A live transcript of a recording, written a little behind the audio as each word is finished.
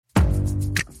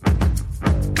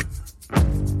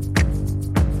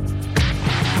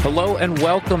Hello and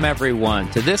welcome everyone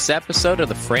to this episode of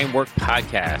the Framework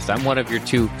Podcast. I'm one of your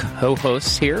two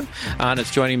co-hosts here. Anna's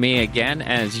joining me again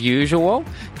as usual.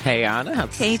 Hey Anna.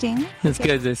 Hey Dan. It's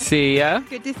good to see you.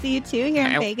 Good to see you too here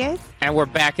in Vegas. And we're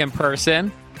back in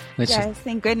person. Yes,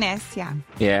 thank goodness. Yeah.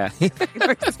 Yeah.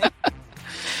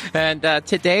 And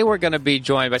today we're going to be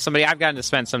joined by somebody I've gotten to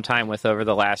spend some time with over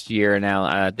the last year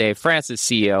now, Dave Francis,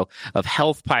 CEO of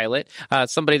Health Pilot,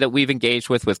 somebody that we've engaged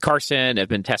with Carson, have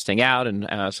been testing out, and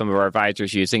some of our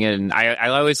advisors using it. And I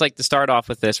always like to start off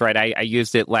with this, right? I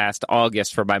used it last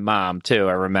August for my mom too.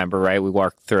 I remember, right? We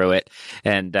walked through it,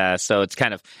 and so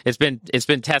it's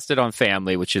been tested on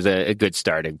family, which is a good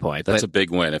starting point. That's a big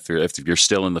win if you're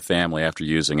still in the family after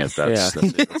using it. That's a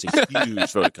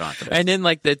huge vote of confidence. And then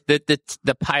like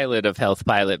the pilot of Health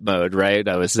Pilot mode, right?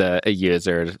 I was a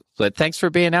user. But thanks for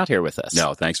being out here with us.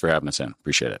 No, thanks for having us in.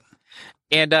 Appreciate it.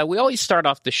 And we always start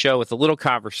off the show with a little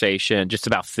conversation just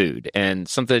about food and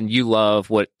something you love,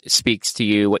 what speaks to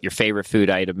you, what your favorite food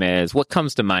item is. What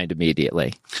comes to mind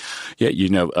immediately?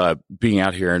 Yeah, being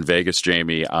out here in Vegas,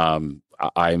 Jamie, I'm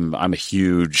a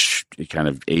huge kind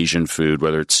of Asian food,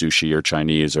 whether it's sushi or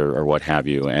Chinese or what have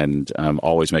you, and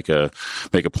always make a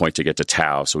point to get to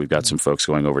Tao. So we've got some folks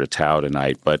going over to Tao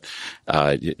tonight. But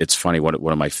it's funny, one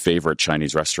of my favorite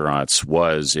Chinese restaurants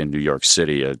was in New York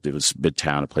City. It was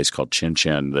Midtown, a place called Chin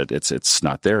Chin. That it's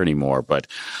not there anymore, but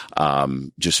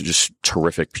just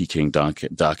terrific Peking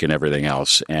duck and everything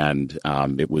else. And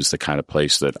it was the kind of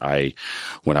place that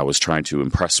when I was trying to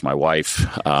impress my wife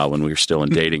when we were still in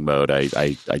dating mode,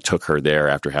 I took her there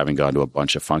after having gone to a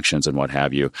bunch of functions and what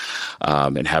have you,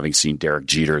 and having seen Derek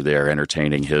Jeter there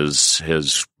entertaining his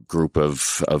group of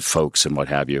folks and what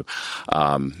have you.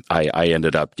 I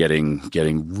ended up getting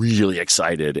really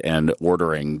excited and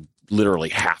ordering literally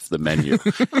half the menu.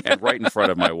 And right in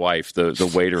front of my wife,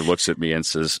 the waiter looks at me and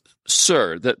says,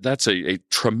 "Sir, that's a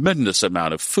tremendous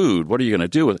amount of food. What are you going to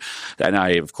do with it?" And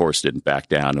I, of course, didn't back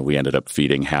down, and we ended up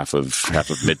feeding half of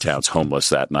Midtown's homeless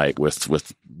that night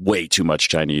with way too much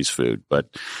Chinese food. But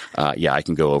yeah, I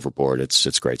can go overboard.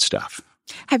 It's great stuff.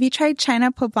 Have you tried China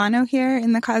Poblano here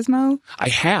in the Cosmo? I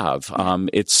have.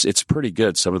 It's pretty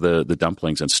good. Some of the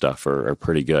dumplings and stuff are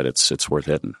pretty good. It's worth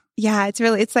hitting. Yeah,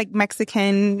 it's like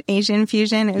Mexican Asian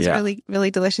fusion. It was really,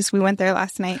 really delicious. We went there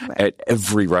last night. At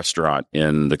every restaurant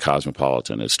in the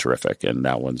Cosmopolitan is terrific, and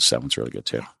that one's really good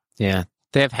too. Yeah.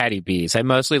 They have Hattie B's. I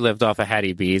mostly lived off of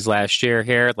Hattie B's last year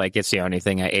here. Like, it's the only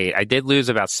thing I ate. I did lose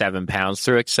about 7 pounds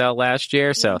through Excel last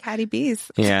year. So Hattie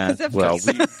B's. Yeah. Well,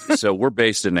 so we're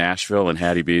based in Nashville, and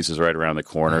Hattie B's is right around the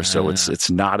corner. So it's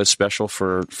not as special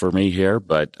for me here,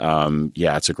 but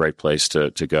yeah, it's a great place to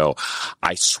go.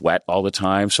 I sweat all the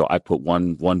time, so I put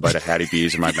one bite of Hattie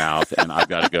B's in my mouth, and I've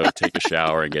got to go take a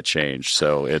shower and get changed.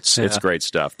 So it's great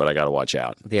stuff, but I got to watch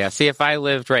out. Yeah. See, if I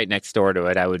lived right next door to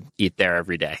it, I would eat there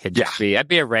every day. I'd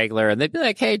be a regular, and they'd be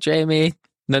like, "Hey, Jamie,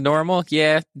 the normal?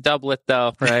 Yeah, double it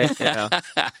though, right?"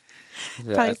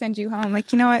 Probably send you home.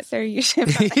 Like, you know what, sir, you should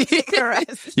probably take a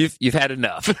rest. You've had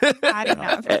enough. Had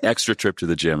enough. Extra trip to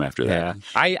the gym after that. Yeah.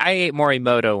 I ate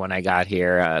Morimoto when I got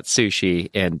here, sushi,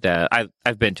 and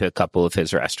I've been to a couple of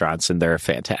his restaurants, and they're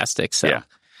fantastic. So. Yeah.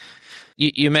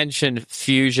 You mentioned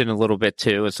fusion a little bit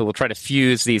too, so we'll try to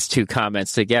fuse these two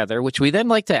comments together, which we then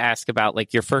like to ask about,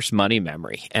 like, your first money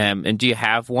memory. And do you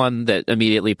have one that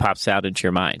immediately pops out into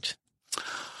your mind?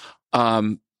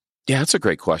 Yeah, that's a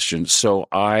great question. So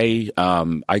I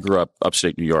grew up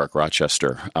upstate New York,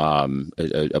 Rochester,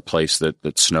 a place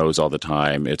that snows all the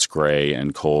time. It's gray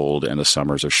and cold, and the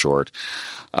summers are short.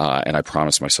 And I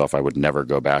promised myself I would never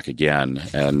go back again.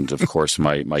 And of course,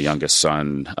 my youngest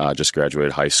son just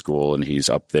graduated high school, and he's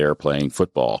up there playing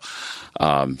football.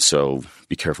 So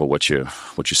be careful what you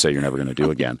say you're never going to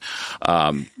do again.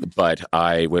 But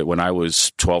when I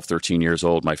was 12, 13 years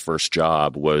old, my first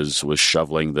job was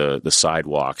shoveling the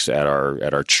sidewalks at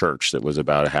our church that was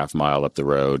about a half mile up the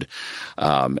road.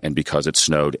 And because it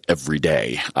snowed every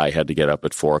day, I had to get up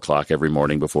at 4:00 every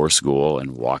morning before school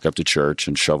and walk up to church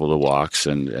and shovel the walks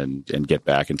and get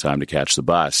back in time to catch the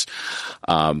bus.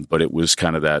 But it was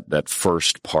kind of that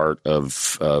first part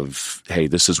of hey,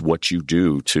 this is what you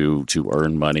do to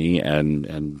earn money and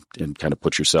kind of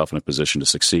put yourself in a position to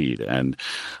succeed. And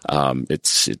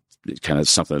it's kind of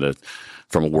something that,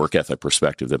 from a work ethic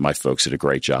perspective, that my folks did a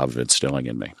great job of instilling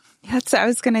in me. That's what I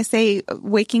was going to say.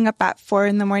 Waking up at 4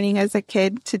 a.m. as a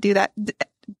kid to do that.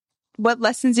 What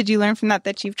lessons did you learn from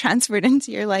that you've transferred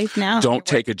into your life now? Don't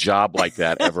take a job like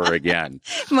that ever again.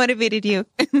 Motivated you.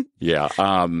 Yeah.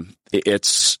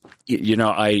 It's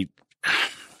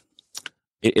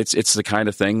the kind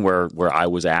of thing where I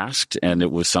was asked, and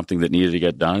it was something that needed to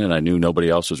get done, and I knew nobody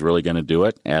else was really going to do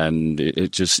it. And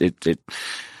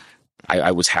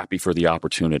I was happy for the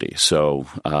opportunity. So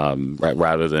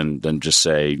rather than just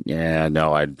say, yeah,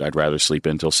 no, I'd rather sleep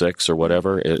until 6 or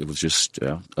whatever, it was just,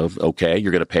 okay,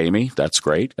 you're going to pay me. That's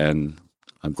great. And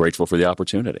I'm grateful for the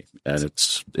opportunity. And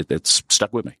it's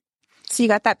stuck with me. So you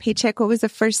got that paycheck. What was the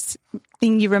first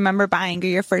thing you remember buying or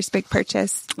your first big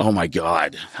purchase? Oh, my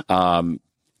God.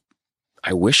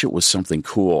 I wish it was something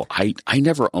cool. I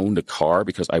never owned a car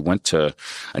because I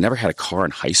never had a car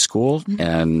in high school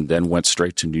and then went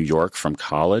straight to New York from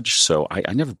college. So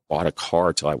I never bought a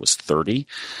car till I was 30.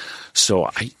 So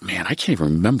I can't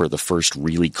even remember the first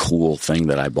really cool thing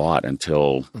that I bought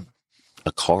until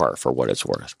a car, for what it's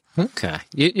worth. Okay.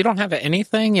 You don't have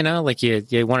anything, like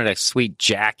you wanted a sweet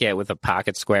jacket with a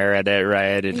pocket square in it,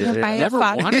 right? I never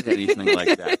wanted anything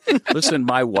like that. Listen,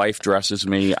 my wife dresses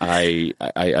me. I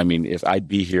mean, if I'd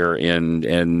be here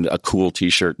in a cool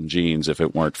T-shirt and jeans if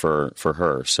it weren't for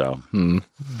her. So,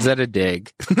 Is that a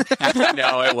dig?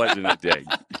 No, it wasn't a dig.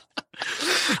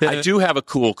 I do have a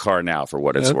cool car now, for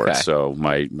what it's worth. So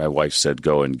my wife said,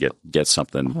 go and get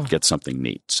something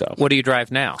neat. So what do you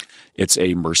drive now? It's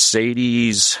a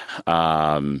Mercedes.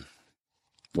 What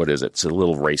is it? It's a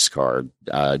little race car,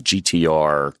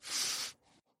 GTR.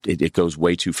 It goes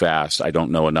way too fast. I don't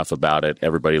know enough about it.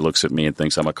 Everybody looks at me and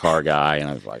thinks I'm a car guy,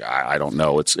 and I was like, I don't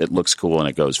know. It looks cool and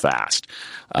it goes fast,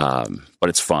 but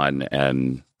it's fun.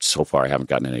 And so far, I haven't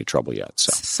gotten in any trouble yet.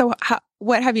 So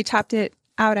what have you topped it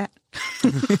out at?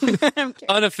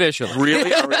 Unofficial.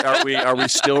 Really? Are we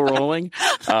still rolling?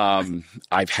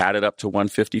 I've had it up to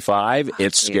 155.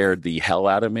 It scared the hell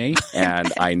out of me.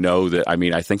 And I know that,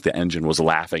 I think the engine was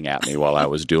laughing at me while I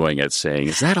was doing it, saying,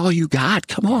 is that all you got?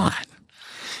 Come on.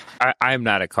 I'm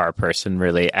not a car person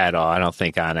really at all. I don't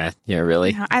think on it.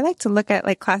 Really. No, I like to look at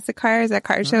like classic cars at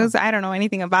car shows. I don't know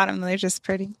anything about them. They're just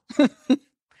pretty.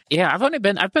 Yeah, I've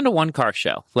been to one car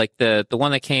show, like the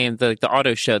one that came, the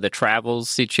auto show that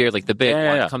travels each year, like the big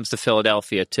one comes to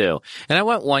Philadelphia too. And I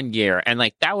went one year, and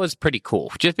like that was pretty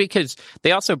cool, just because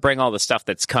they also bring all the stuff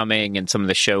that's coming and some of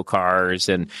the show cars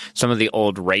and some of the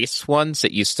old race ones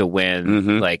that used to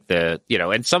win, like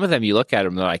and some of them you look at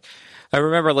them, they're like, I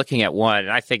remember looking at one,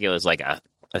 and I think it was like a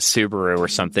Subaru or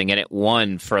something, and it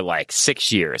won for like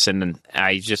 6 years, and then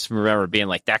I just remember being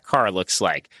like, that car looks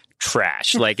like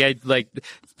trash.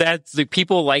 That's the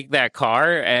people like that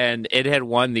car, and it had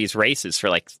won these races for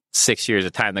like 6 years at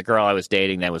a time. The girl I was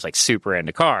dating then was like super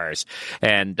into cars,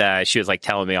 and she was like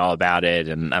telling me all about it,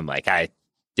 and I'm like,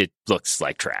 it looks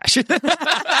like trash.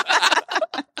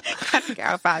 I don't care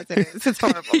how fast it is. It's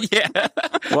horrible. Yeah.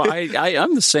 Well,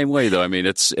 I'm the same way though.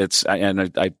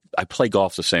 I play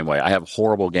golf the same way. I have a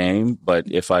horrible game, but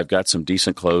if I've got some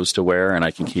decent clothes to wear and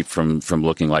I can keep from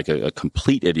looking like a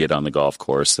complete idiot on the golf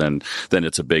course, then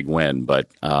it's a big win. But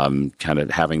kind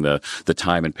of having the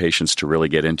time and patience to really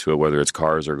get into it, whether it's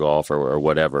cars or golf or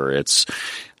whatever, it's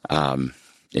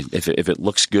if it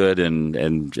looks good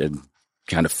and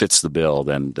kind of fits the bill,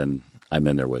 then I'm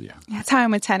in there with you. That's how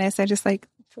I'm with tennis. I just like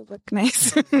to look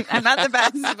nice. I'm not the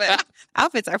best, but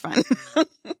outfits are fun.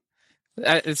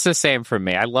 It's the same for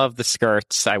me. I love the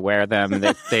skirts. I wear them.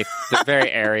 They're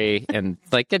very airy, and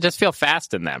like I just feel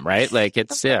fast in them, right? Like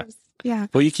it's Yeah.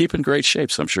 Well, you keep in great shape,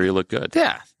 so I'm sure you look good.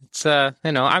 Yeah. It's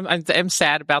I'm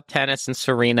sad about tennis and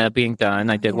Serena being done.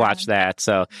 I did watch that,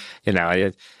 so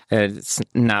it's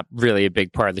not really a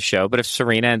big part of the show. But if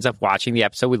Serena ends up watching the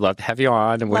episode, we'd love to have you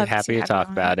on, and we're happy to talk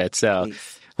about it. So.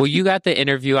 Please. Well, you got the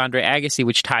interview Andre Agassi,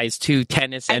 which ties to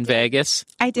tennis and Vegas.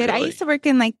 I did. Really? I used to work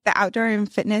in like the outdoor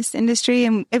and fitness industry,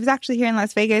 and it was actually here in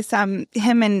Las Vegas. Him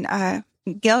and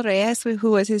Gil Reyes,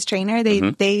 who was his trainer,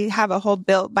 they have a whole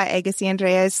built by Agassi and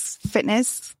Reyes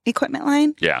fitness equipment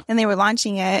line. Yeah. And they were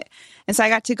launching it. And so I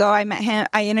got to go. I met him.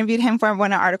 I interviewed him for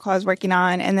one article I was working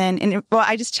on. And then,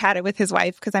 I just chatted with his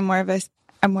wife because I'm more of a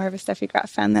Steffi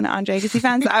Graf fan than an Andre Agassi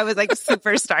fan. So I was like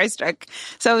super starstruck.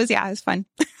 So it was fun.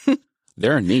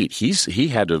 They're neat. He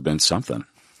had to have been something.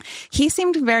 He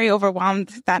seemed very overwhelmed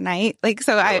that night. Like,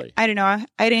 so Really? I don't know.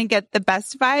 I didn't get the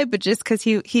best vibe, but just because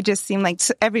he just seemed like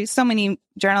so many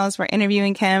journalists were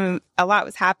interviewing him, a lot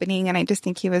was happening, and I just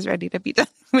think he was ready to be done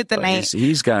with the night.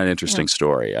 He's got an interesting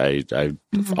story.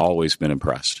 I've always been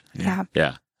impressed. Yeah.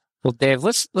 Well, Dave,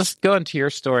 let's go into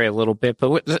your story a little bit,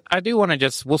 but I do want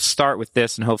to we'll start with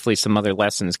this, and hopefully some other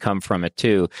lessons come from it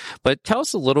too. But tell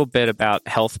us a little bit about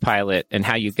Health Pilot and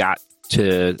how you got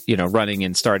to, running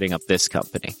and starting up this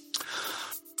company.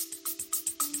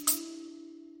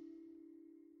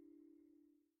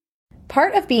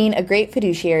 Part of being a great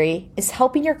fiduciary is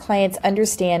helping your clients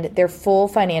understand their full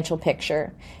financial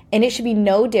picture, and it should be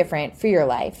no different for your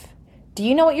life. Do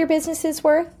you know what your business is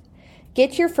worth?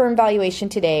 Get your firm valuation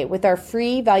today with our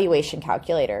free valuation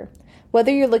calculator.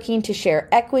 Whether you're looking to share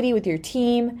equity with your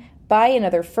team, buy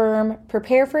another firm,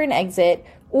 prepare for an exit,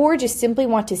 or just simply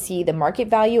want to see the market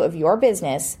value of your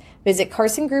business, visit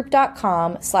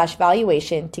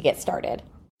carsongroup.com/valuation to get started.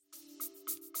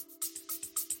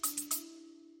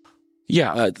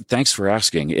 Yeah, thanks for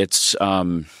asking. It's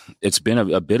been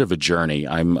a bit of a journey.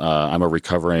 I'm a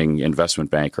recovering investment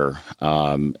banker,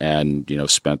 and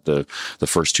spent the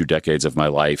first 2 decades of my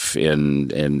life in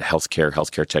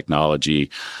healthcare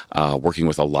technology, working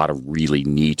with a lot of really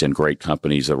neat and great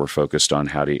companies that were focused on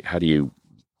how do you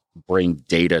bring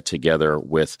data together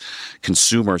with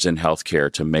consumers in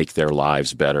healthcare to make their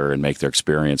lives better and make their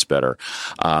experience better.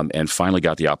 And finally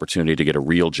got the opportunity to get a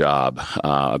real job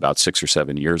about 6 or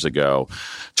 7 years ago,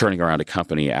 turning around a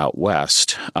company out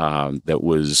west that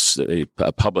was a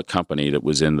public company that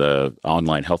was in the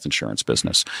online health insurance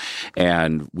business.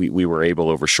 And we were able,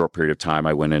 over a short period of time,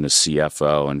 I went in as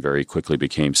CFO and very quickly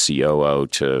became COO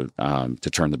to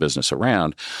turn the business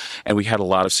around. And we had a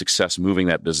lot of success moving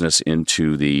that business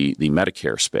into the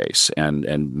Medicare space, and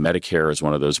Medicare is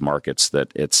one of those markets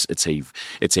that it's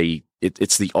the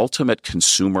ultimate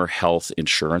consumer health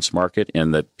insurance market,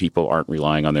 in that people aren't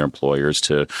relying on their employers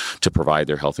to provide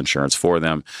their health insurance for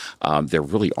them. They're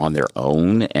really on their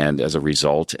own, and as a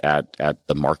result, at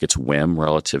the market's whim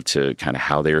relative to kind of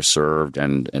how they are served,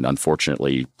 and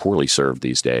unfortunately poorly served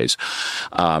these days.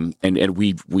 And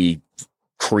we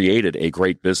created a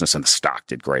great business, and the stock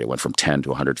did great. It went from 10 to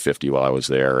 150 while I was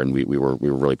there, and we were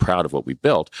really proud of what we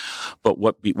built. But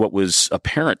what was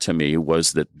apparent to me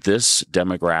was that this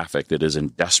demographic that is in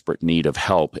desperate need of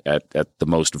help at the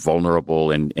most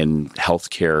vulnerable and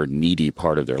healthcare needy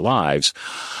part of their lives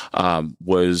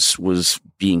was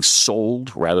being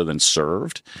sold rather than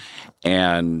served,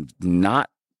 and not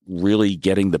really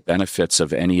getting the benefits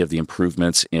of any of the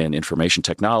improvements in information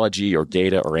technology or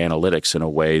data or analytics in a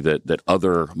way that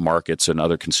other markets and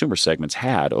other consumer segments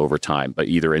had over time, but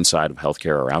either inside of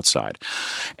healthcare or outside.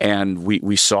 And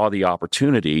we saw the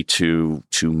opportunity to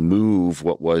move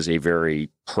what was a very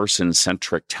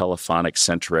person-centric,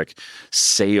 telephonic-centric,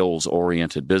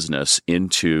 sales-oriented business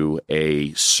into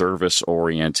a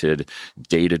service-oriented,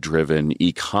 data-driven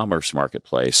e-commerce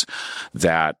marketplace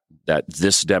that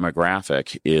this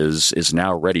demographic is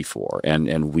now ready for,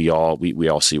 and we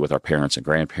all see with our parents and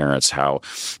grandparents how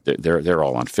they're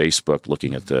all on Facebook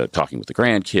talking with the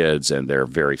grandkids, and they're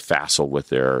very facile with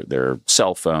their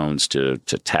cell phones to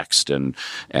text, and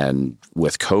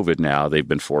with COVID now they've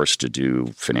been forced to do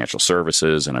financial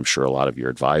services, and I'm sure a lot of your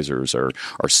advisors are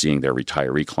seeing their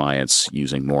retiree clients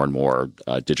using more and more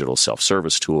digital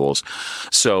self-service tools.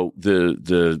 So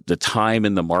the time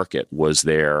in the market was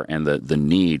there, and the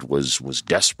need was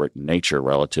desperate in nature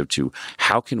relative to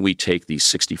how can we take these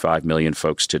 65 million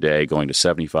folks today going to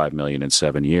 75 million in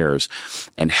 7 years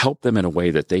and help them in a way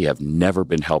that they have never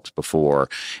been helped before,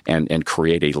 and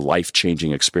create a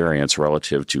life-changing experience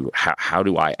relative to how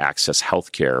do I access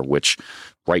healthcare, which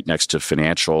right next to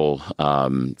financial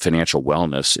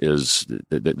wellness is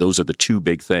those are the two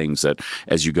big things that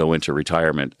as you go into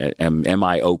retirement, am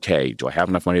I okay? Do I have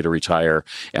enough money to retire?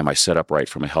 Am I set up right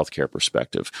from a healthcare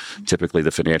perspective? Typically, the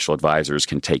financial advisors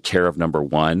can take care of number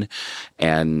one,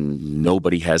 and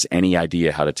nobody has any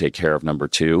idea how to take care of number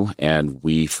two. And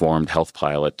we formed Health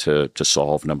Pilot to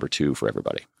solve number two for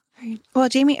everybody. Well,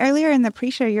 Jamie, earlier in the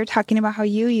pre-show, you were talking about how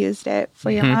you used it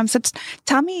for your mom. So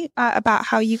tell me about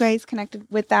how you guys connected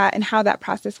with that and how that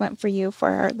process went for you, for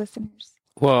our listeners.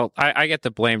 Well, I get to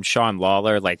blame Sean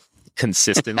Lawler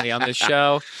consistently on this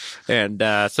show, and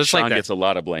so it's Sean gets a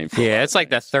lot of blame for it. It's like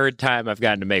the third time I've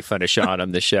gotten to make fun of Sean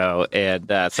on the show, and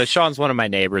so Sean's one of my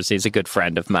neighbors. He's a good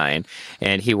friend of mine,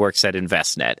 and he works at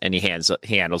InvestNet, and he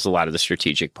handles a lot of the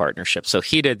strategic partnerships. So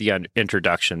he did the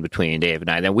introduction between Dave and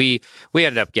I. Then we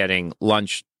ended up getting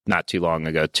lunch not too long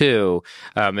ago too,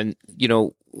 and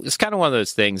it's kind of one of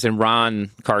those things, and Ron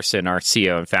Carson, our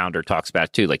CEO and founder, talks about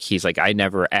it too. He's like, I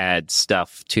never add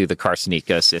stuff to the Carson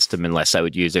ecosystem unless I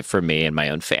would use it for me and my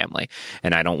own family.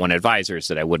 And I don't want advisors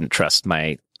that I wouldn't trust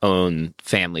my own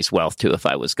family's wealth to if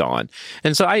I was gone.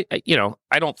 And so I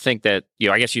don't think that,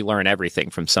 I guess you learn everything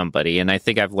from somebody. And I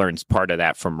think I've learned part of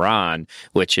that from Ron,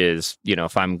 which is,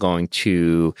 if I'm going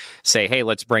to say, hey,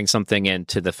 let's bring something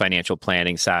into the financial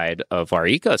planning side of our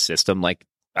ecosystem,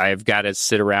 I've got to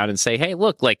sit around and say, hey,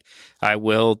 look, I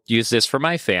will use this for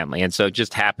my family. And so it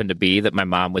just happened to be that my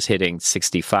mom was hitting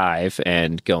 65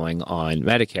 and going on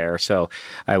Medicare. So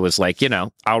I was like,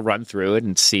 I'll run through it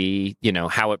and see,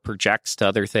 how it projects to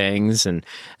other things. And,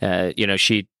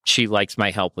 she she likes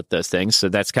my help with those things. So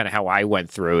that's kind of how I went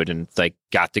through it, and like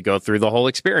got to go through the whole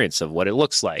experience of what it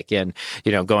looks like. And,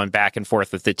 going back and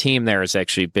forth with the team there has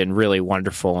actually been really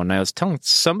wonderful. And I was telling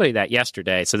somebody that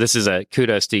yesterday. So this is a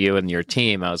kudos to you and your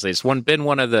team. I was like, it's been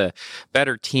one of the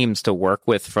better teams to work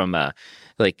with from a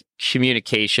like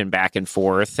communication back and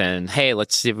forth, and hey,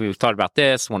 let's see if we've thought about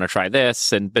this, want to try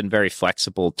this, and been very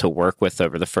flexible to work with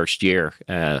over the first year.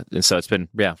 And so it's been,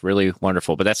 really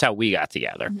wonderful. But that's how we got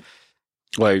together.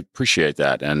 Well, I appreciate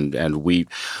that. And we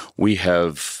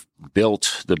have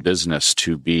built the business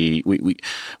to be,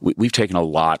 we've taken a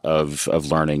lot of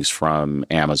learnings from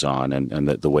Amazon and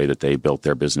the way that they built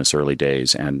their business early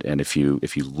days. And if you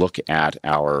look at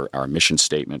our mission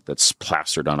statement that's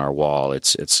plastered on our wall,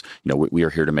 it's we are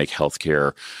here to make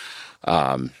healthcare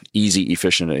easy,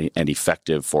 efficient, and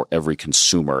effective for every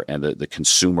consumer. And the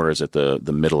consumer is at the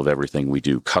middle of everything we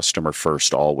do. Customer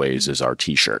first always is our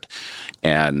T-shirt.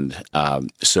 And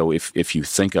so if you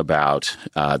think about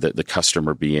the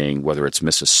customer being, whether it's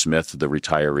Mrs. Smith, the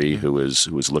retiree who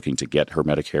is looking to get her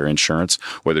Medicare insurance,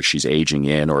 whether she's aging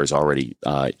in or is already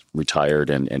retired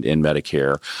and in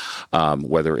Medicare,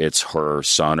 whether it's her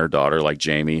son or daughter like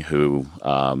Jamie who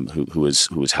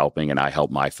is helping, and I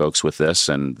help my folks with this,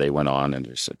 and they went on and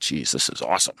they said, geez, this is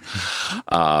awesome.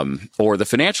 Or the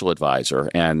financial advisor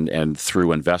and through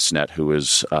Envestnet, who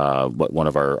is one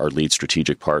of our lead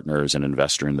strategic partners and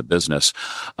investor in the business,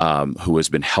 who has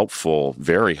been helpful,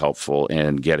 very helpful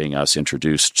in getting us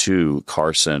introduced to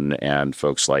Carson and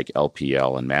folks like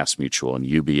LPL and MassMutual and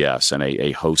UBS and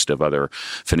a host of other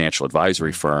financial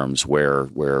advisory firms where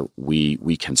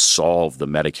we can solve the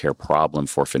Medicare problem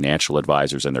for financial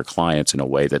advisors and their clients in a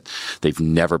way that they've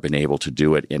never been able to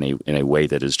do it in a way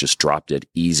that is just drop dead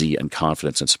easy and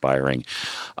confidence inspiring.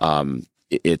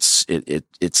 It's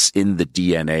in the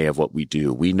DNA of what we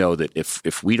do. We know that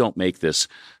if we don't make this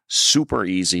super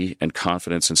easy and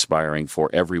confidence inspiring for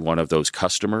every one of those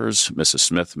customers,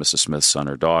 Mrs. Smith's son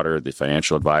or daughter, the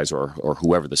financial advisor, or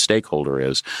whoever the stakeholder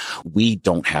is, we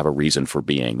don't have a reason for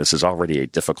being. This is already a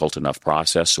difficult enough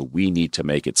process, so we need to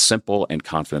make it simple and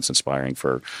confidence inspiring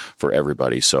for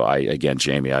everybody. So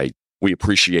Jamie, we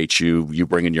appreciate you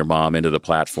bringing your mom into the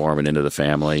platform and into the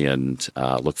family, and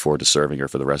look forward to serving her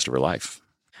for the rest of her life.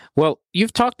 Well,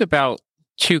 you've talked about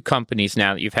two companies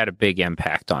now that you've had a big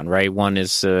impact on, right? One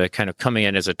is kind of coming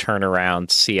in as a turnaround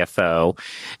CFO,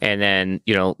 and then,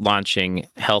 launching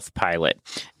Health Pilot.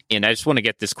 And I just want to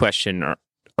get this question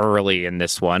early in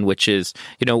this one, which is,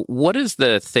 what is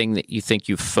the thing that you think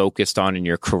you've focused on in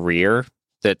your career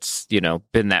that's,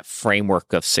 been that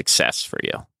framework of success for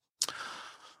you?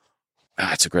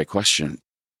 That's a great question.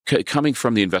 Coming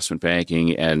from the investment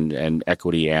banking and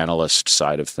equity analyst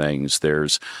side of things,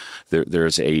 there's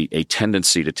a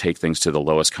tendency to take things to the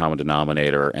lowest common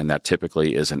denominator, and that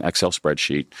typically is an Excel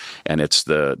spreadsheet, and it's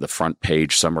the front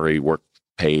page summary work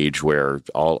page where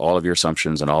all of your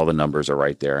assumptions and all the numbers are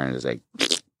right there, and it's like,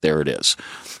 there it is.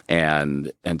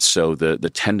 And so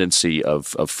the tendency of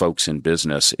folks in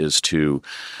business is to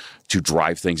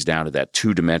drive things down to that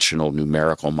two-dimensional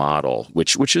numerical model,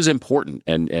 which is important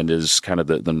and is kind of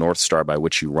the North Star by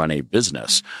which you run a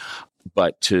business.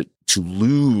 But to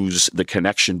lose the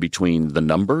connection between the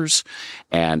numbers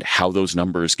and how those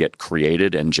numbers get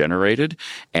created and generated,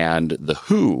 and the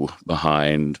who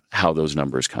behind how those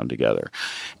numbers come together.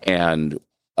 And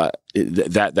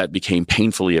that became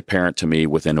painfully apparent to me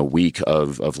within a week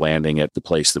of landing at the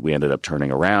place that we ended up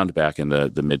turning around back in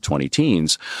the mid-20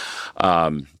 teens.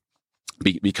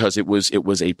 Because it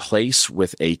was a place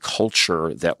with a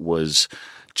culture that was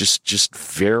just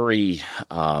very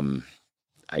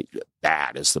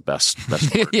bad is the best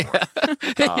word. Yeah.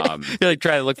 You're like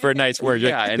trying to look for a nice word.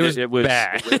 Yeah, and it was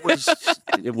bad.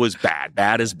 It was bad.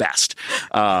 Bad is best.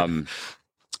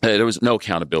 There was no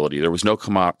accountability. There was no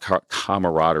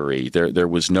camaraderie. There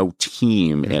was no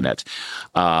team in it,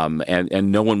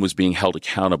 and no one was being held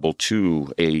accountable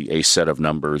to a set of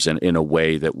numbers in a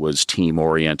way that was team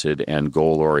oriented and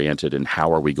goal oriented. And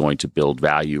how are we going to build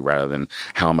value rather than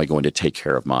how am I going to take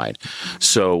care of mine?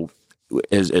 So,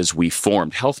 as we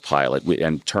formed Health Pilot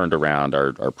and turned around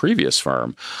our previous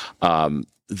firm,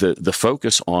 the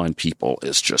focus on people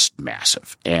is just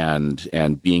massive,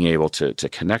 and being able to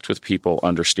connect with people,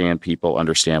 understand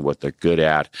what they're good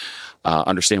at,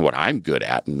 understand what I'm good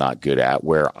at and not good at,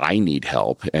 where I need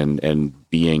help, and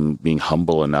being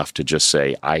humble enough to just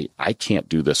say, I can't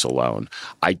do this alone.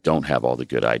 I don't have all the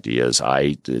good ideas.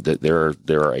 There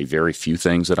are a very few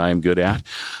things that I am good at,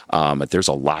 but there's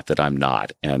a lot that I'm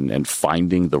not. And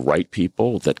finding the right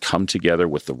people that come together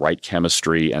with the right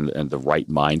chemistry and the right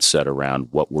mindset around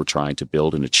what we're trying to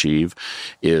build and achieve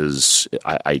is,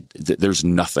 there's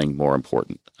nothing more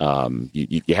important.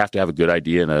 You have to have a good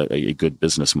idea and a good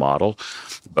business model,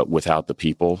 but without the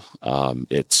people,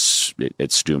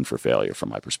 it's doomed for failure from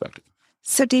my perspective.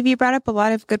 So, Dave, you brought up a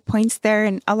lot of good points there,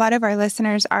 and a lot of our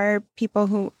listeners are people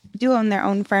who do own their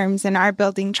own firms and are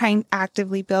trying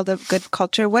actively build a good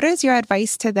culture. What is your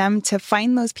advice to them to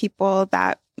find those people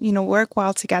that, work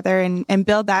well together and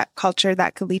build that culture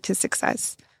that could lead to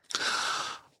success?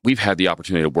 We've had the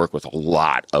opportunity to work with a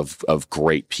lot of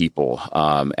great people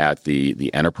at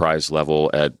the enterprise level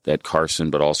at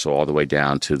Carson, but also all the way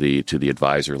down to the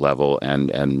advisor level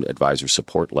and advisor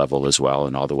support level as well,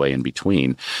 and all the way in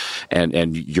between.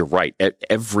 And you're right.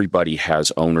 Everybody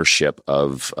has ownership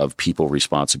of people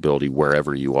responsibility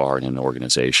wherever you are in an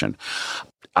organization.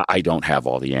 I don't have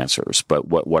all the answers, but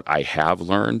what I have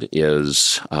learned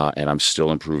is, and I'm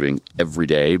still improving every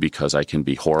day because I can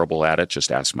be horrible at it.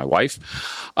 Just ask my wife.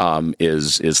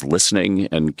 Is listening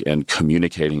and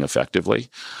communicating effectively.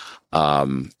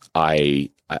 I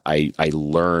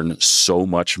learn so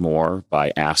much more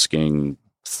by asking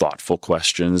thoughtful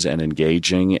questions and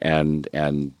engaging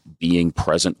and being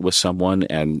present with someone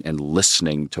and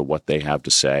listening to what they have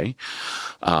to say,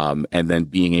 and then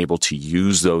being able to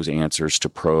use those answers to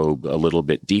probe a little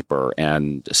bit deeper.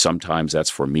 And sometimes that's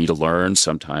for me to learn.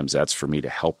 Sometimes that's for me to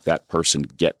help that person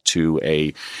get to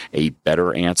a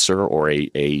better answer or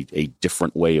a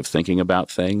different way of thinking about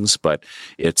things. But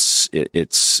it's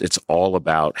all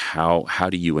about how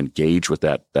do you engage with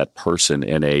that person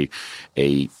in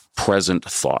a present,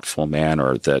 thoughtful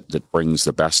manner that brings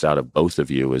the best out of both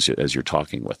of you as you're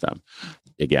talking with them.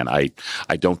 Again, I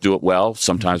don't do it well.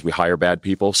 Sometimes we hire bad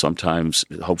people. Sometimes,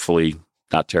 hopefully,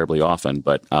 not terribly often,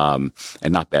 but and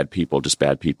not bad people, just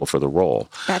bad people for the role.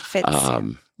 That fits.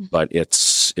 But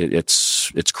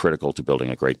it's critical to building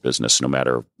a great business, no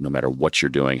matter what you're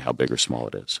doing, how big or small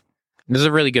it is. This is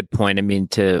a really good point. I mean,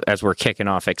 as we're kicking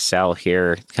off Excel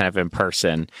here, kind of in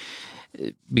person,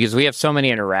 because we have so many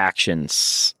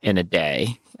interactions in a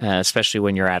day, especially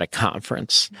when you're at a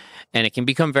conference, and it can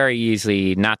become very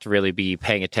easy not to really be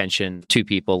paying attention to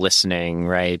people, listening,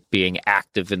 right? Being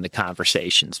active in the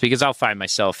conversations, because I'll find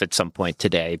myself at some point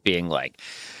today being like,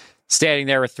 standing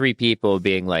there with three people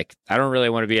being like, I don't really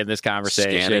want to be in this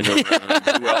conversation.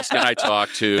 Who else can I talk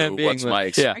to? What's my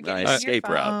escape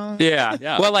route?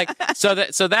 Yeah. Well, so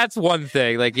that's one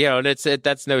thing. And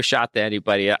that's no shot to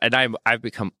anybody. And I've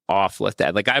become awful at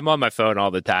that. I'm on my phone all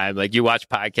the time. You watch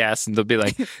podcasts and they'll be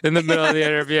in the middle of the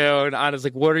interview, and Anna's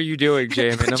like, "What are you doing,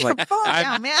 Jamie?" And I'm like,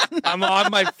 I'm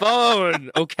on my phone.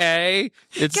 Okay,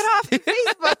 get off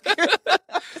Facebook.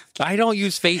 I don't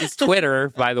use Twitter,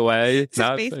 by the way.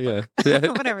 Facebook.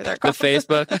 Whatever they're called. The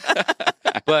Facebook.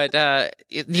 But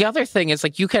the other thing is,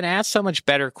 you can ask so much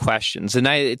better questions. And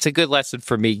it's a good lesson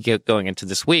for me going into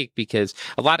this week, because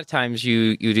a lot of times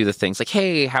you do the things like,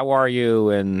 hey, how are you?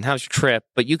 And how's your trip?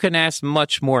 But you can ask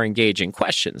much more engaging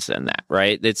questions than that,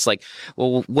 right? It's like,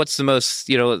 well, what's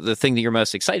the thing that you're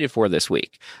most excited for this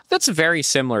week? That's very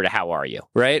similar to how are you,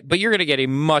 right? But you're going to get a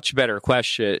much better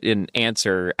question and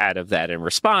answer out of that in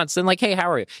response than hey, how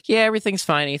are you? Yeah, everything's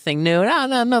fine. Anything new?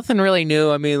 No, nothing really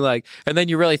new. I mean, and then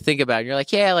you really think about it, and you're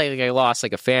like, yeah, I lost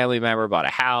a family member, bought a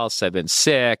house, I've been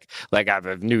sick, I have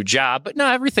a new job, but no,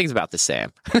 everything's about the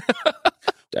same.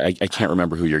 I can't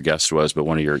remember who your guest was, but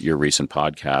one of your recent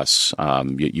podcasts,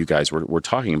 you guys were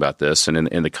talking about this, and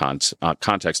in the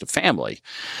context of family,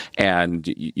 and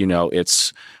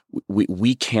it's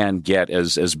we can get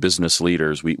as business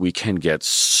leaders, we can get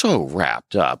so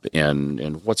wrapped up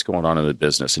in what's going on in the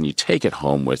business, and you take it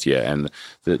home with you, and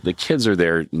the kids are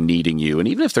there needing you, and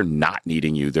even if they're not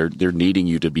needing you, they're needing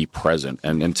you to be present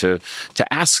and to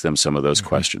ask them some of those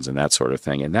questions and that sort of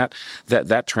thing, and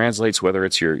that translates whether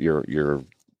it's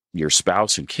your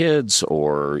spouse and kids,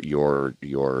 or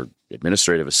your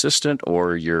administrative assistant,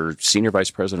 or your senior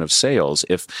vice president of sales.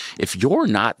 If you're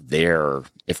not there,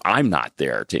 if I'm not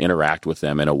there to interact with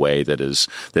them in a way that is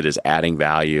adding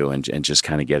value and just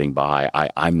kind of getting by,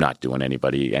 I'm not doing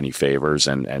anybody any favors,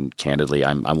 and candidly,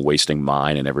 I'm wasting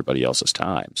mine and everybody else's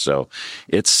time. So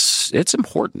it's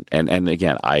important. And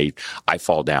again, I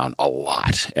fall down a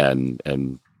lot and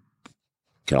can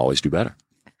always do better.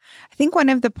 I think one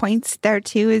of the points there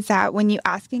too is that when you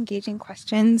ask engaging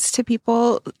questions to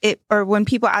people, or when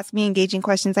people ask me engaging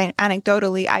questions,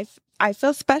 anecdotally, I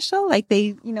feel special, like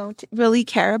they, really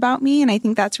care about me. And I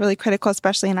think that's really critical,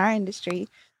 especially in our industry,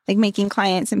 like making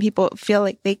clients and people feel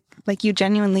like you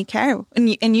genuinely care,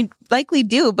 and you likely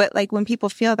do. But like when people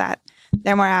feel that,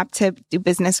 they're more apt to do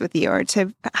business with you or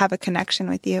to have a connection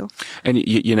with you. And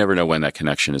you never know when that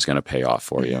connection is going to pay off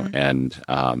for you. And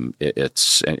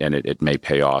it may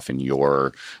pay off in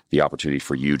the opportunity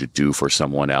for you to do for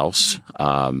someone else.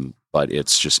 But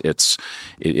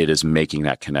it is making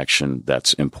that connection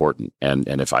that's important. And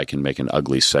if I can make an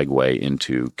ugly segue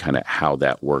into kind of how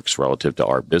that works relative to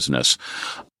our business,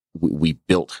 we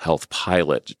built Health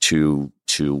Pilot to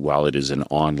while it is an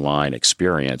online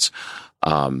experience,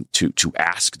 to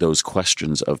ask those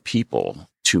questions of people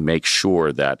to make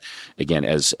sure that, again,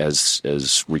 as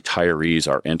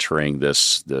retirees are entering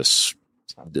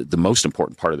the most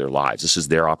important part of their lives, this is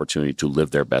their opportunity to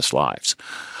live their best lives,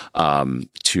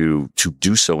 to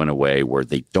do so in a way where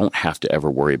they don't have to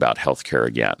ever worry about healthcare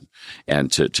again,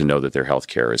 and to know that their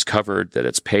healthcare is covered, that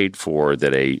it's paid for,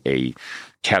 that a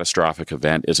catastrophic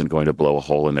event isn't going to blow a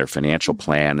hole in their financial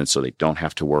plan, and so they don't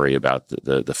have to worry about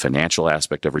the financial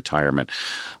aspect of retirement,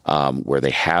 where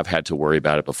they have had to worry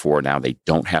about it before. Now they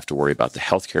don't have to worry about the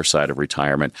healthcare side of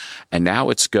retirement, and now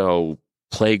it's go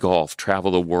play golf, travel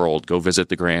the world, go visit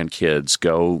the grandkids,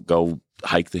 go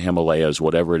hike the Himalayas,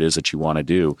 whatever it is that you want to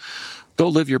do. Go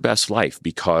live your best life,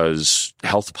 because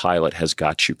Health Pilot has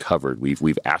got you covered.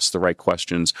 We've asked the right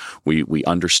questions. We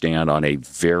understand on a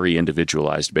very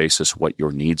individualized basis what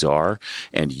your needs are,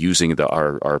 and using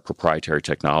our proprietary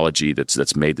technology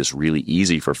that's made this really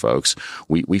easy for folks,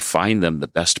 we find them the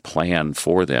best plan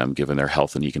for them given their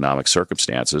health and economic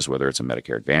circumstances, whether it's a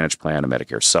Medicare Advantage plan, a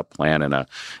Medicare Sup plan, and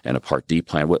a Part D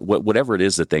plan, whatever it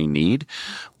is that they need,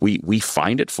 we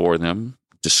find it for them,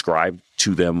 describe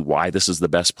to them why this is the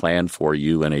best plan for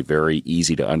you in a very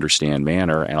easy to understand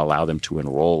manner, and allow them to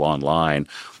enroll online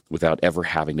without ever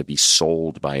having to be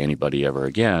sold by anybody ever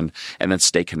again, and then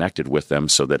stay connected with them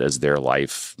so that as their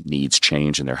life needs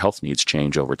change and their health needs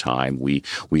change over time, we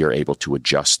are able to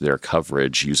adjust their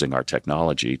coverage using our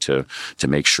technology to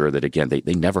make sure that, again, they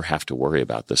never have to worry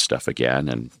about this stuff again,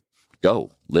 and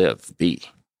go, live, be.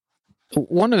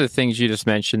 One of the things you just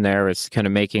mentioned there is kind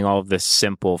of making all of this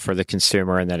simple for the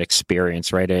consumer and that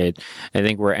experience, right? I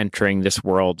think we're entering this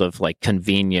world of like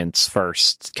convenience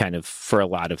first, kind of for a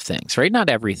lot of things, right? Not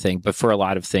everything, but for a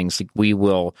lot of things, like we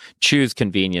will choose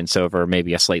convenience over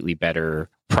maybe a slightly better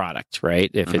product,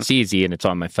 right? If it's easy and it's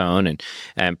on my phone,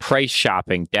 and price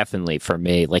shopping, definitely for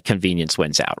me, like convenience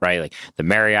wins out, right? Like the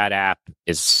Marriott app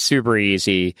is super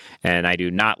easy, and I do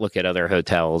not look at other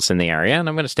hotels in the area, and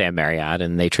I'm going to stay at Marriott,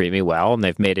 and they treat me well, and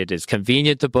they've made it as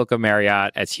convenient to book a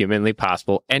Marriott as humanly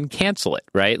possible and cancel it,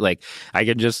 right? Like I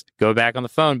can just go back on the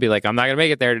phone, be like, I'm not going to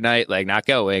make it there tonight, like not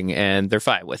going, and they're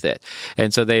fine with it.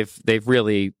 And so they've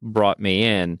really brought me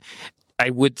in. I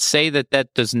would say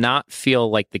that does not feel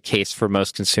like the case for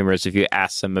most consumers if you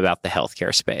ask them about the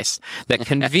healthcare space. That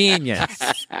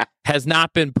convenience has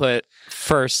not been put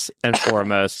first and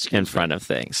foremost in front of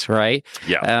things, right?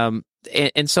 Yeah.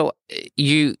 And so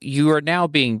you are now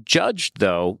being judged,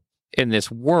 though, in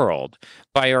this world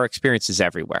by our experiences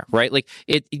everywhere, right? Like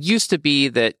it used to be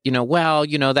that,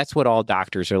 that's what all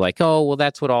doctors are like. Oh, well,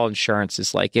 that's what all insurance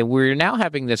is like. And we're now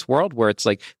having this world where it's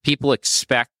like people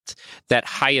expect that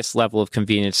highest level of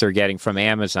convenience they're getting from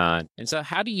Amazon. And so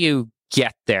how do you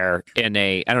get there in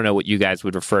I don't know what you guys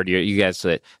would refer to, you guys,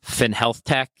 FinHealth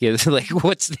Tech is like,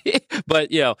 but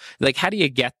like how do you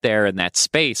get there in that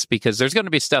space? Because there's going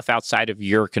to be stuff outside of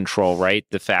your control, right?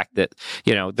 The fact that,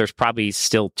 there's probably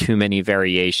still too many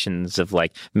variations of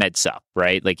like MedSup,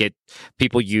 right? Like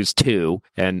people use 2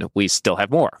 and we still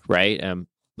have more, right?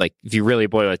 Like if you really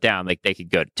boil it down, like they could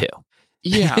go to 2.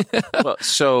 Yeah. Well,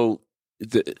 so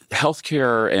the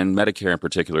healthcare and Medicare in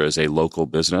particular is a local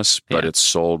business, but it's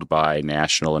sold by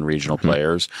national and regional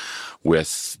players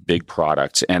with big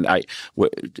products. And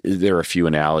there are a few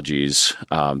analogies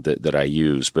that I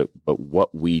use, but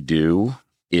what we do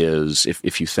is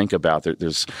if you think about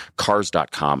there's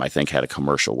Cars.com, I think, had a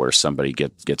commercial where somebody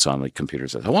gets on the computer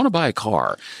and says, I want to buy a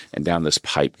car. And down this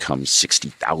pipe comes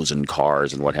 60,000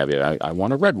 cars and what have you. I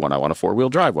want a red one. I want a 4-wheel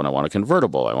drive one. I want a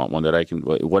convertible. I want one that I can,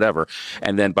 whatever.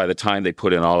 And then by the time they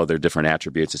put in all of their different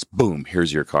attributes, it's boom,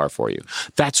 here's your car for you.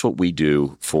 There we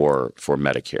do for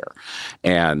Medicare.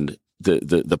 And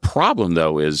the problem,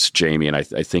 though, is, Jamie, and I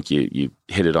think you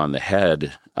hit it on the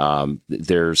head,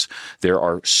 there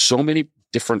are so many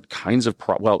different kinds of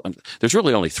there's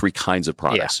really only three kinds of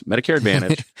products: Medicare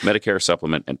Advantage, Medicare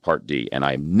Supplement, and Part D. And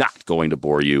I'm not going to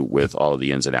bore you with all of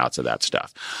the ins and outs of that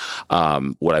stuff.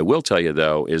 What I will tell you,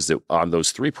 though, is that on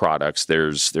those three products,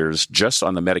 there's just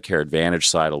on the Medicare Advantage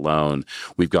side alone,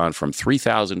 we've gone from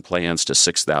 3,000 plans to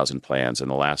 6,000 plans in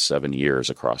the last 7 years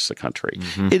across the country.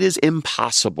 Mm-hmm. It is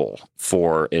impossible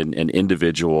for an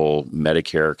individual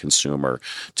Medicare consumer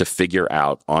to figure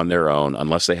out on their own,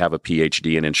 unless they have a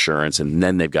PhD in insurance, and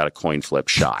then they've got a coin flip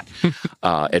shot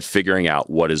at figuring out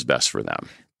what is best for them.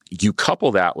 You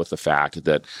couple that with the fact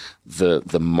that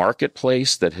the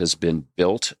marketplace that has been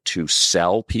built to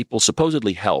sell people,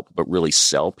 supposedly help, but really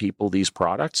sell people these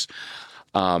products,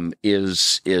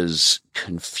 is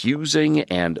confusing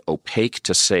and opaque,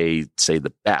 to say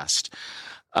the best.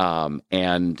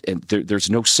 And there's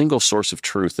no single source of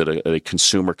truth that a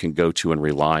consumer can go to and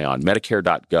rely on.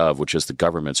 Medicare.gov, which is the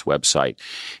government's website,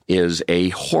 is a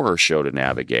horror show to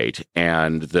navigate.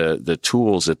 And the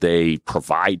tools that they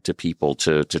provide to people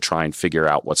to try and figure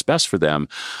out what's best for them,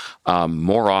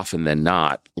 more often than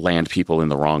not, land people in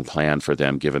the wrong plan for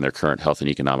them, given their current health and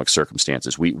economic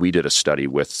circumstances. We did a study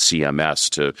with CMS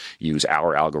to use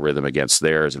our algorithm against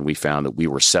theirs, and we found that we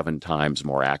were 7 times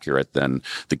more accurate than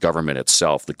the government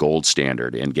itself, the gold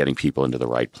standard in getting people into the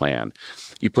right plan.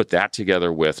 You put that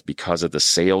together with, because of the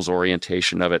sales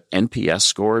orientation of it, NPS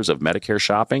scores of Medicare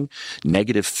shopping,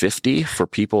 -50 for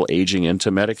people aging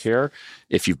into Medicare.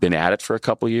 If you've been at it for a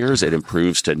couple of years, it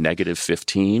improves to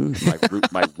 -15.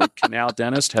 My root canal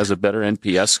dentist has a better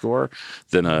NPS score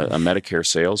than a Medicare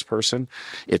salesperson.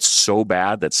 It's so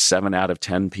bad that 7 out of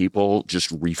 10 people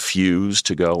just refuse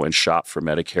to go and shop for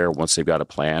Medicare once they've got a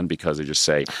plan, because they just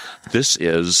say, this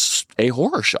is a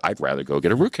horror show. I'd rather go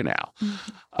get a root canal.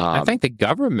 I think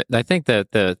that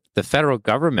the federal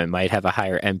government might have a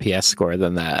higher NPS score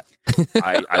than that.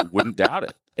 I wouldn't doubt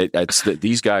it. It's that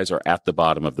these guys are at the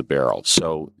bottom of the barrel.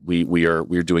 So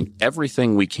we're doing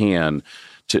everything we can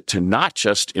to not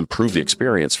just improve the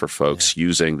experience for folks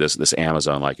using this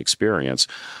Amazon-like experience,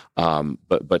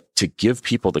 but to give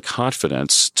people the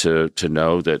confidence to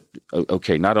know that,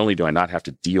 okay, not only do I not have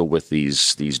to deal with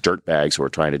these dirtbags who are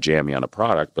trying to jam me on a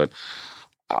product, but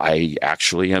I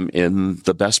actually am in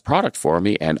the best product for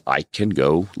me, and I can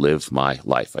go live my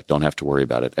life. I don't have to worry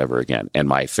about it ever again. And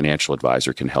my financial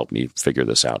advisor can help me figure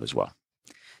this out as well.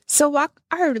 So walk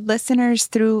our listeners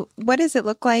through, what does it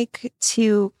look like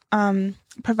to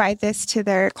provide this to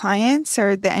their clients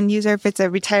or the end user? If it's a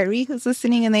retiree who's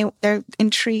listening and they're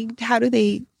intrigued, how do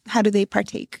they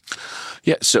partake?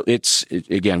 Yeah, so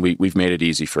again, we've made it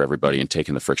easy for everybody and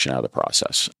taken the friction out of the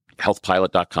process.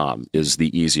 Healthpilot.com is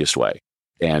the easiest way.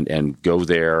 And go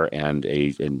there, and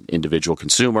an individual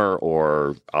consumer,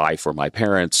 or I for my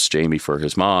parents, Jamie for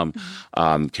his mom,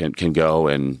 can go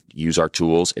and use our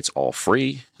tools. It's all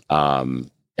free.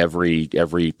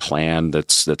 Every plan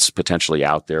that's potentially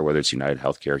out there, whether it's United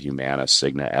Healthcare, Humana,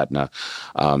 Cigna, Aetna,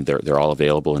 they're all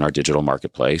available in our digital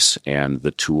marketplace, and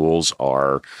the tools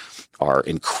are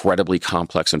incredibly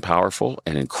complex and powerful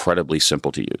and incredibly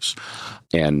simple to use.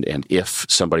 And if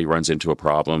somebody runs into a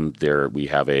problem, we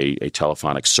have a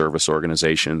telephonic service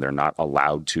organization. They're not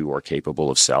allowed to or capable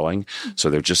of selling. So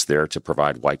they're just there to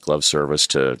provide white glove service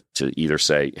to either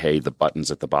say, hey, the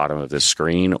button's at the bottom of this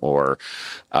screen, or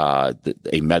a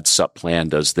MedSup plan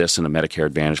does this and a Medicare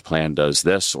Advantage plan does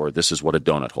this, or this is what a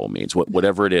donut hole means.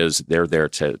 Whatever it is, they're there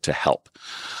to help.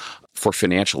 For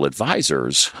financial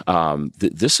advisors,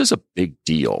 this is a big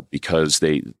deal, because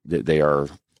they are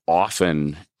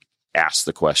often asked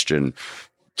the question,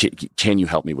 can you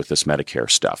help me with this Medicare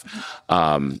stuff?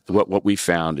 What we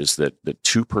found is that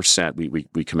 2%,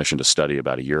 we commissioned a study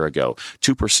about a year ago,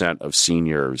 2% of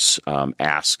seniors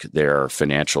ask their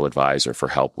financial advisor for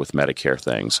help with Medicare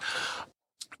things,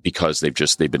 because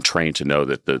they've been trained to know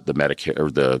that the Medicare, or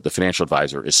the financial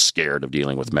advisor is scared of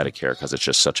dealing with Medicare because it's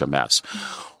just such a mess.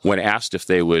 When asked if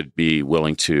they would be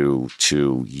willing to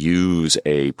use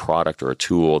a product or a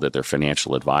tool that their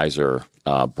financial advisor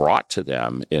brought to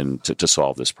them to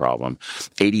solve this problem,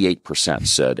 88%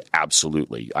 said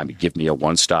absolutely. I mean, give me a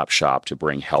one-stop shop to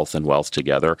bring health and wealth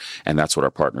together, and that's what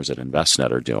our partners at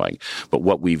Envestnet are doing. But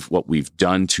what we've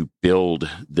done to build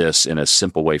this in a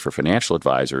simple way for financial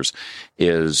advisors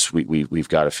is we've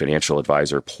got a financial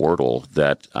advisor portal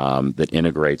that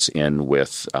integrates in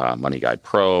with MoneyGuide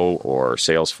Pro or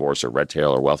Salesforce or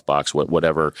Redtail or WealthBox,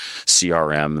 whatever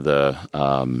CRM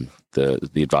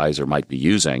the advisor might be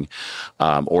using,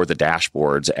 or the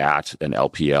dashboards at an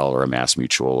LPL or a Mass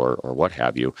Mutual or what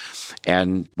have you.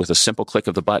 And with a simple click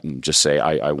of the button, just say,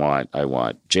 I want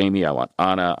Jamie, I want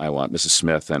Anna, I want Mrs.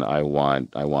 Smith, and I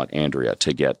want Andrea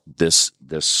to get this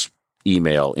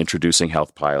email introducing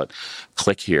Health Pilot,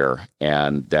 click here,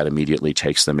 and that immediately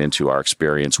takes them into our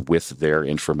experience with their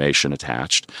information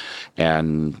attached.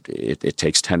 And it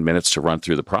takes 10 minutes to run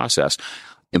through the process.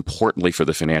 Importantly for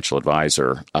the financial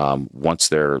advisor, once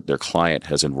their client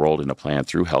has enrolled in a plan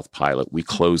through Health Pilot, we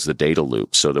close the data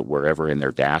loop so that wherever in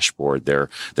their dashboard their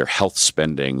health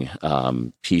spending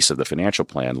piece of the financial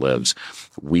plan lives,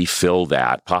 we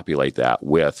populate that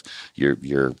with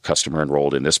your customer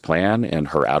enrolled in this plan, and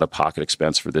her out-of-pocket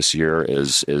expense for this year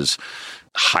is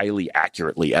highly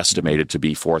accurately estimated to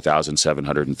be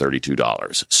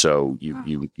 $4,732. So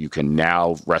you can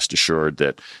now rest assured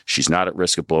that she's not at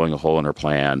risk of blowing a hole in her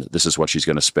plan. This is what she's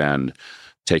going to spend.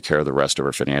 Take care of the rest of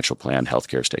her financial plan.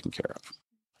 Healthcare is taken care of.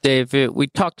 Dave, we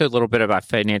talked a little bit about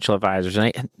financial advisors,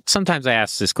 and sometimes I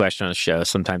ask this question on the show,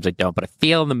 sometimes I don't, but I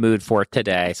feel in the mood for it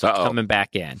today, so I'm coming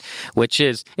back in, which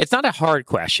is, it's not a hard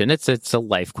question, it's a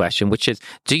life question, which is,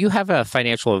 do you have a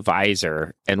financial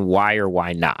advisor, and why or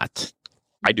why not?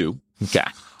 I do. Okay.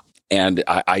 And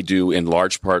I do in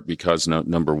large part because,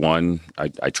 number one,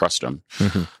 I trust them.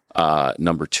 Mm-hmm.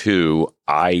 Number two,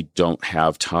 I don't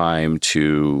have time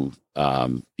to,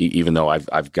 even though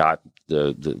I've got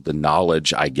the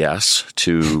knowledge, I guess,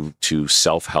 to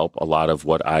self-help a lot of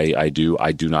what I do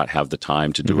not have the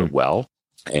time to do it well.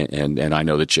 And I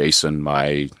know that Jason,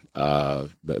 my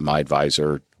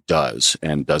advisor, does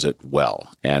it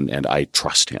well, and I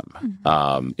trust him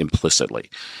implicitly,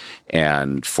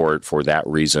 and for that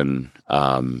reason,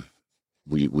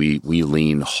 we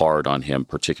lean hard on him,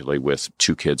 particularly with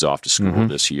 2 kids off to school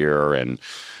this year, and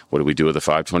what do we do with the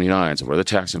 529s, and what are the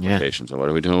tax implications, and what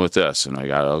are we doing with this? And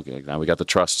now we got the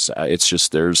trusts. It's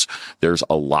just there's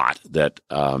a lot that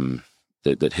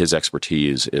his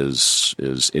expertise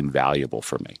is invaluable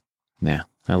for me. Yeah,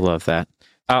 I love that.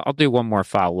 I'll do one more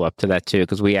follow-up to that, too,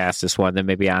 because we asked this one. Then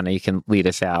maybe, Anna, you can lead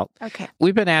us out. Okay.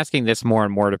 We've been asking this more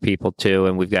and more to people, too,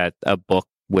 and we've got a book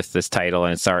with this title,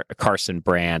 and it's our Carson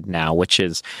brand now, which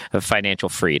is Financial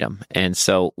Freedom. And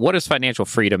so what does financial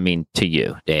freedom mean to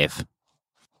you, Dave?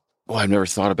 Well, I've never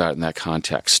thought about it in that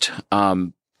context.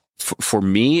 For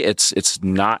me, it's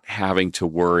not having to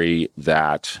worry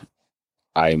that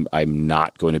I'm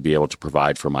not going to be able to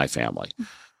provide for my family.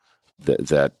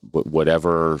 That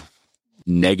whatever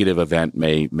negative event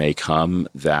may come,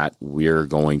 that we're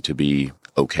going to be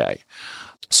okay.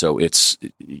 So it's,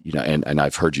 and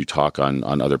I've heard you talk on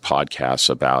other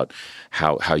podcasts about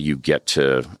how you get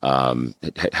to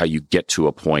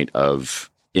a point of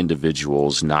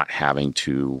individuals not having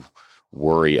to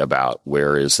worry about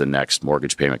where is the next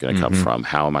mortgage payment going to come from?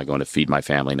 How am I going to feed my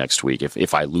family next week?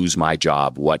 If I lose my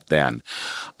job, what then?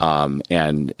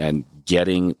 And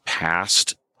getting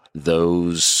past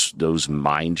those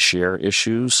mind share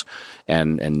issues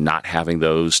and not having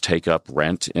those take up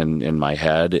rent in my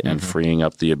head and freeing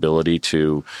up the ability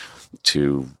to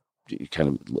kind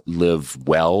of live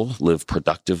well, live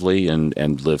productively,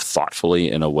 and live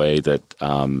thoughtfully in a way that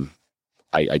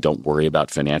I don't worry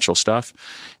about financial stuff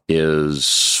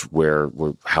is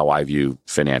how I view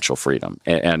financial freedom.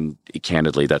 And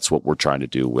candidly, that's what we're trying to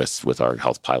do with our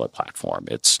Health Pilot platform.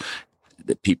 It's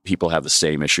people have the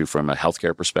same issue from a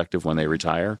healthcare perspective when they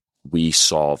retire. We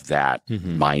solve that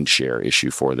mind share issue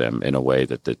for them in a way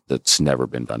that's never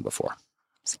been done before.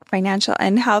 Financial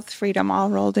and health freedom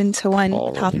all rolled into one.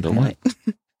 Well,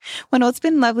 it's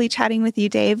been lovely chatting with you,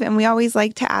 Dave. And we always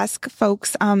like to ask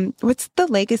folks, what's the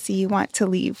legacy you want to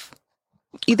leave,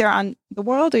 either on the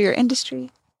world or your industry?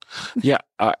 Yeah,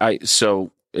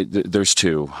 there's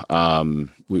 2.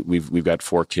 We've got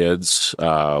 4 kids.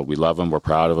 We love them. We're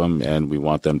proud of them, and we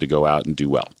want them to go out and do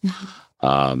well.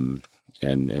 And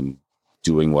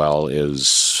doing well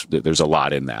there's a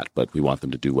lot in that, but we want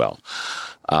them to do well.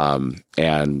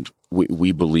 And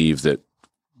we believe that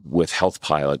with Health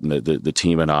Pilot, and the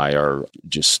team and I are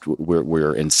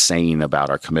we're insane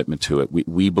about our commitment to it.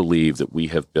 We believe that we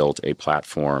have built a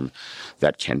platform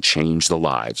that can change the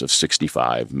lives of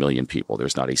 65 million people.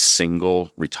 There's not a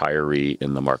single retiree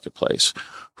in the marketplace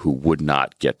who would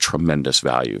not get tremendous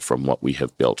value from what we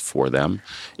have built for them.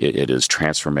 It is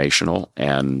transformational,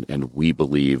 and we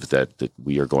believe that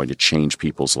we are going to change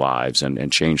people's lives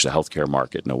and change the healthcare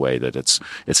market in a way that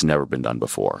it's never been done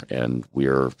before. And we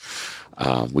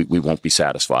won't be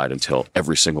satisfied until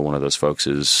every single one of those folks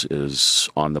is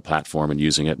on the platform and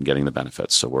using it and getting the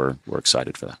benefits. So we're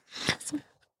excited for that.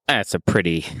 That's a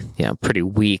pretty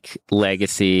weak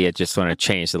legacy. I just want to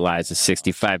change the lives of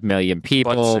 65 million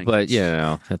people, but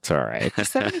that's all right.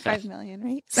 75 million,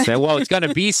 right? Well, it's going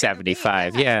to be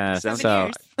 75. Yeah.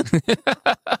 So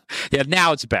Yeah,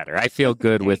 now it's better. I feel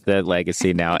good with the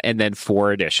legacy now. And then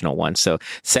 4 additional ones. So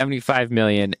 75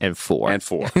 million and 4. And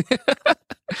 4.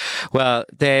 Well,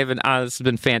 Dave, and this has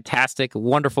been fantastic.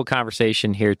 Wonderful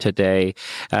conversation here today.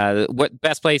 What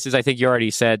best places, I think you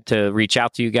already said, to reach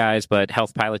out to you guys, but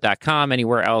healthpilot.com,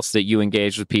 anywhere else that you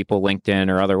engage with people, LinkedIn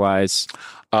or otherwise?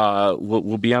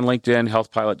 We'll be on LinkedIn.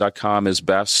 Healthpilot.com is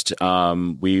best.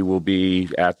 We will be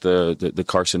at the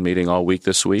Carson meeting all week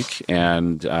this week,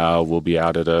 and we'll be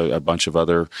out at a bunch of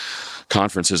other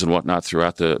conferences and whatnot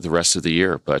throughout the rest of the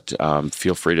year. But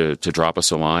feel free to drop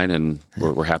us a line, and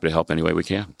we're happy to help any way we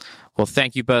can. Well,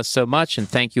 thank you both so much, and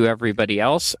thank you everybody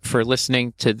else for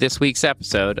listening to this week's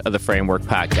episode of the Framework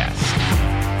Podcast.